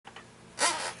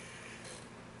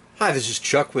Hi, this is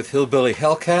Chuck with Hillbilly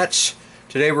Hellcats.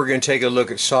 Today we're going to take a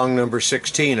look at song number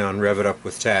 16 on Rev It Up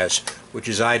with Taz, which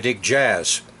is I Dig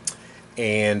Jazz.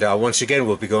 And once again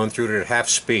we'll be going through it at half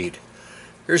speed.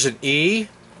 Here's an E,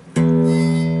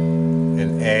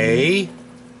 an A,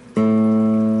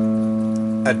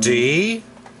 a D,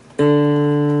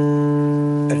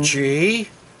 a G,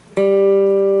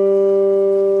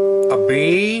 a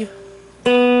B,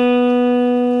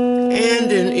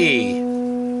 and an E.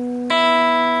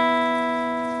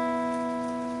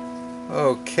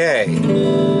 Okay,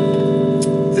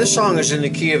 this song is in the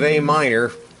key of A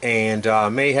minor and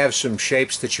may have some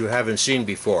shapes that you haven't seen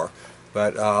before,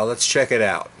 but let's check it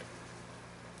out.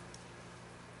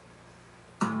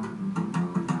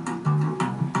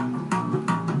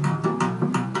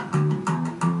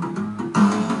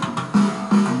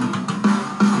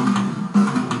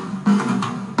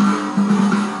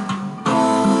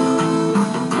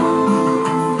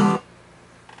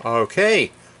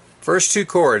 Okay, first two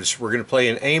chords, we're going to play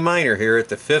in A minor here at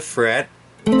the 5th fret.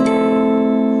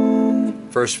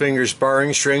 First finger's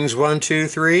barring strings 1, 2,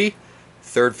 3.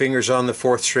 Third finger's on the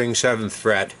 4th string, 7th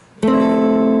fret.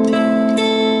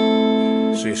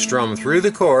 So you strum through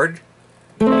the chord,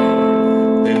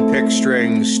 then pick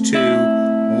strings 2, 1.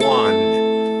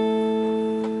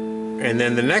 And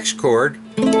then the next chord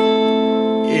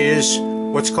is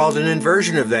what's called an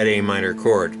inversion of that A minor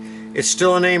chord. It's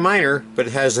still an A minor, but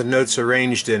it has the notes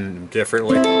arranged in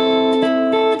differently.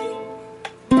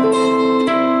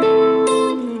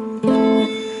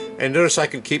 And notice I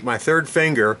can keep my third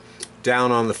finger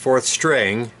down on the 4th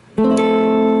string,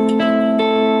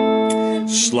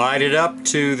 slide it up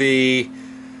to the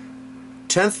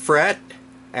 10th fret,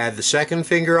 add the second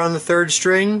finger on the 3rd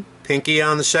string, pinky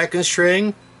on the 2nd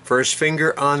string, first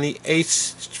finger on the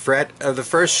 8th fret of the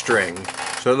 1st string.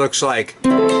 So it looks like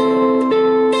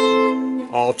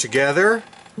all together.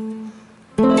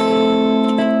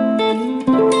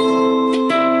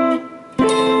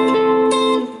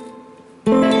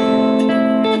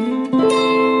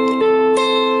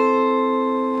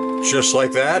 Just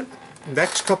like that.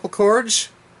 Next couple chords.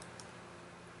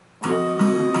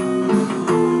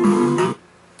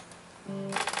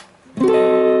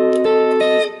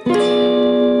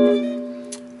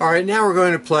 Alright, now we're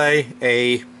going to play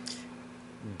a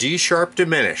D sharp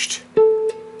diminished.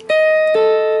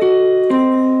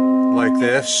 Like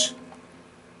this.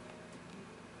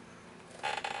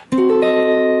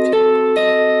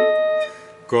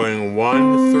 Going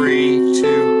 1, 3,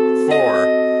 2,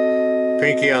 4.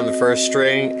 Pinky on the 1st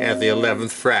string at the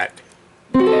 11th fret.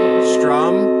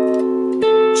 Strum,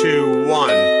 2,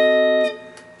 1.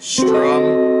 Strum,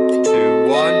 2,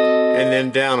 1, and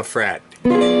then down a fret. So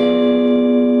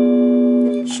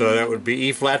that would be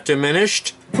E flat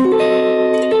diminished to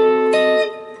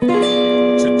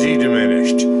D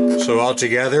diminished. So all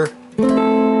together.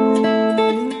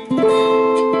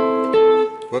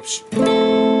 Whoops.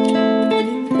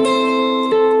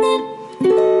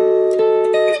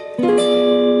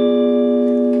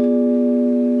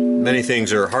 Many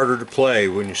things are harder to play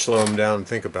when you slow them down and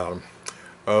think about them.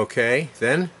 Okay,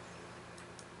 then.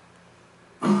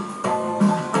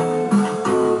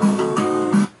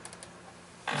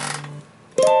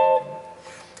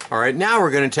 Alright, now we're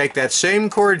going to take that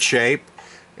same chord shape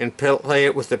and play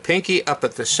it with the pinky up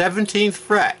at the 17th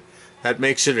fret. That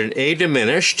makes it an A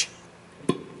diminished.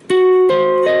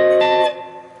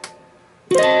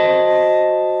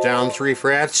 Down 3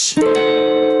 frets.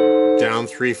 Down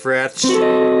 3 frets.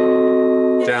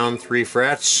 Down 3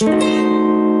 frets.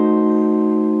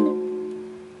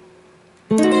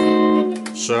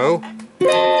 So.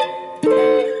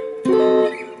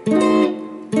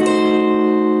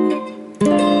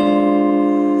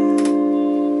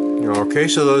 Okay,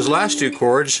 so those last two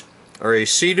chords are a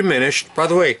C diminished. By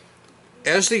the way,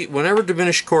 whenever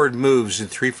diminished chord moves in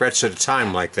 3 frets at a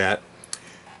time like that,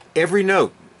 every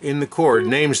note in the chord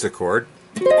names the chord,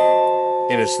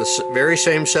 and it's the very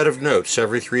same set of notes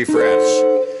every 3 frets.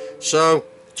 So,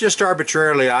 just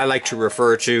arbitrarily, I like to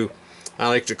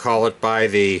call it by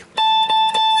the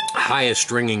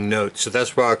highest ringing note. So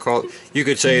that's why I call it. You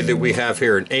could say that we have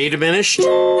here an A diminished,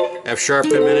 F sharp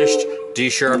diminished, D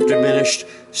sharp diminished,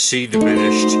 C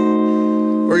diminished.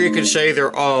 Or you could say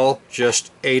they're all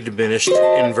just A diminished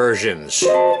inversions.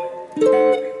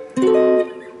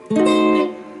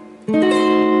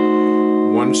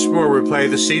 Once more we play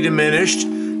the C diminished,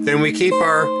 then we keep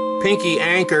our pinky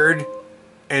anchored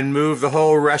and move the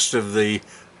whole rest of the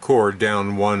chord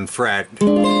down 1 fret.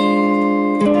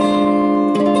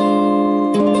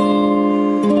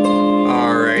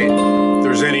 Alright,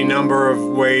 there's any number of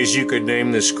ways you could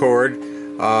name this chord.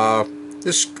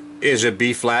 This is a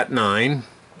B flat 9.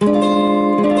 A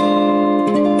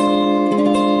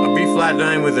B flat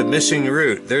 9 with a missing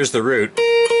root. There's the root.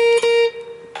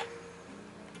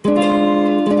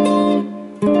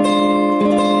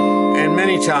 And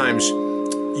many times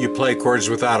you play chords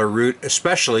without a root,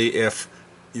 especially if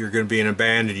you're going to be in a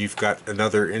band and you've got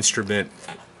another instrument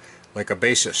like a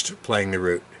bassist playing the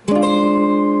root.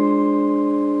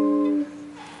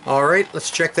 Alright,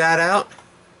 let's check that out.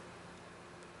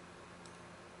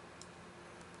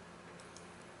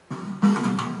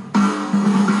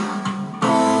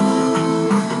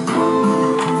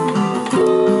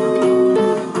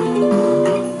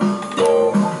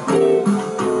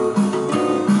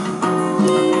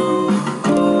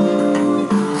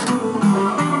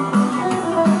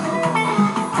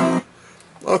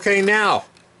 Okay, now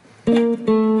I'm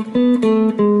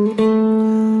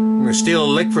going to steal a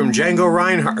lick from Django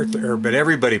Reinhardt there, but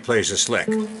everybody plays this lick.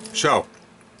 So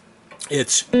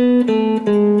it's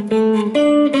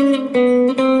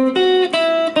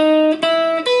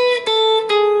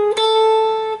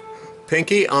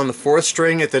pinky on the 4th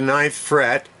string at the 9th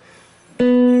fret,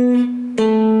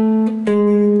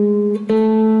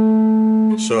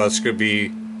 so it's going to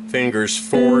be fingers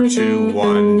 4, 2,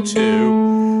 1,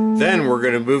 2. Then we're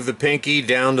going to move the pinky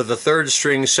down to the 3rd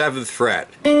string, 7th fret.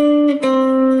 Then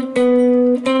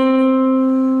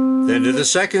to the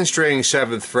 2nd string,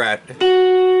 7th fret.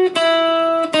 Then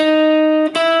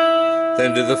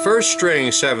to the 1st string,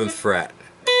 7th fret.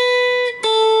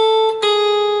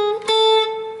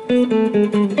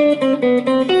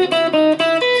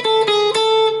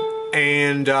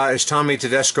 And as Tommy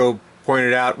Tedesco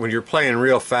pointed out, when you're playing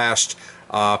real fast,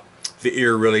 the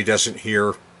ear really doesn't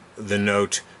hear the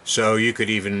note. So you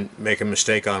could even make a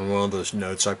mistake on one of those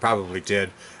notes. I probably did,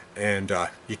 and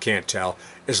you can't tell,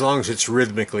 as long as it's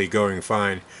rhythmically going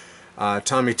fine.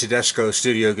 Tommy Tedesco,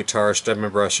 studio guitarist, I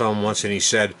remember I saw him once and he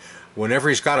said whenever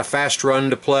he's got a fast run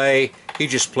to play, he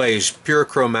just plays pure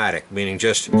chromatic, meaning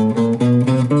just like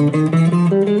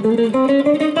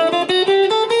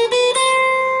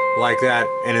that,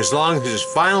 and as long as his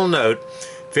final note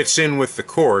fits in with the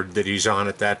chord that he's on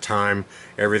at that time,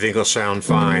 everything will sound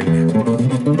fine.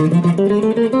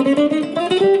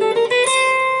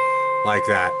 Like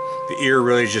that. The ear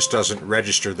really just doesn't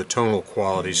register the tonal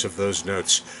qualities of those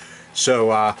notes.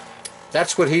 So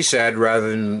that's what he said.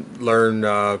 Rather than learn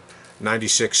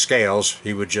 96 scales,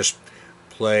 he would just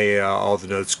play all the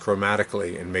notes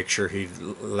chromatically and make sure he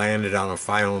landed on a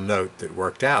final note that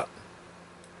worked out.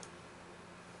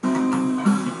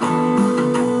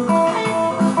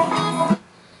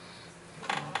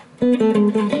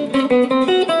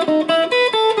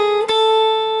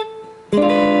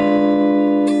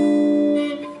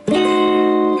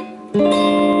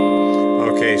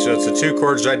 Okay, so it's the 2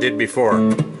 chords I did before.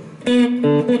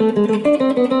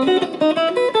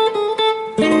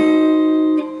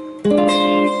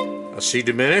 A C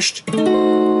diminished,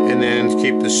 and then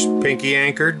keep this pinky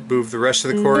anchored, move the rest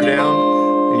of the chord down,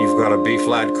 and you've got a B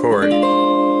flat chord.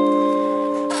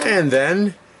 And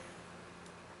then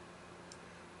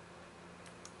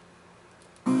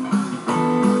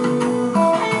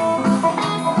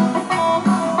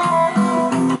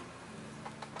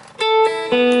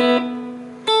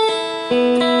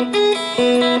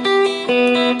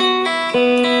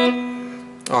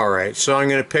alright, so I'm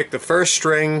going to pick the 1st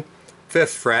string,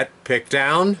 5th fret, pick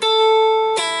down,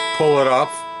 pull it up,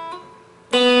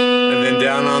 and then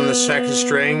down on the 2nd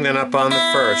string, then up on the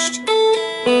 1st.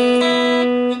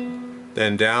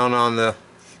 Then down on the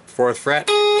 4th fret,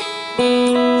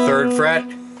 3rd fret,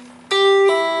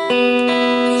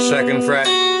 2nd fret,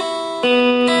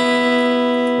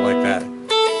 like that.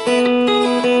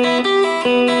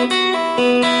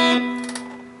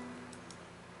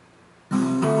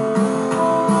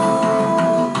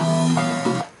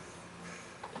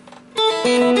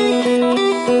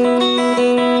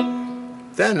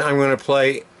 Then I'm going to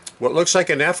play what looks like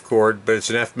an F chord, but it's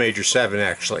an F major 7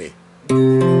 actually.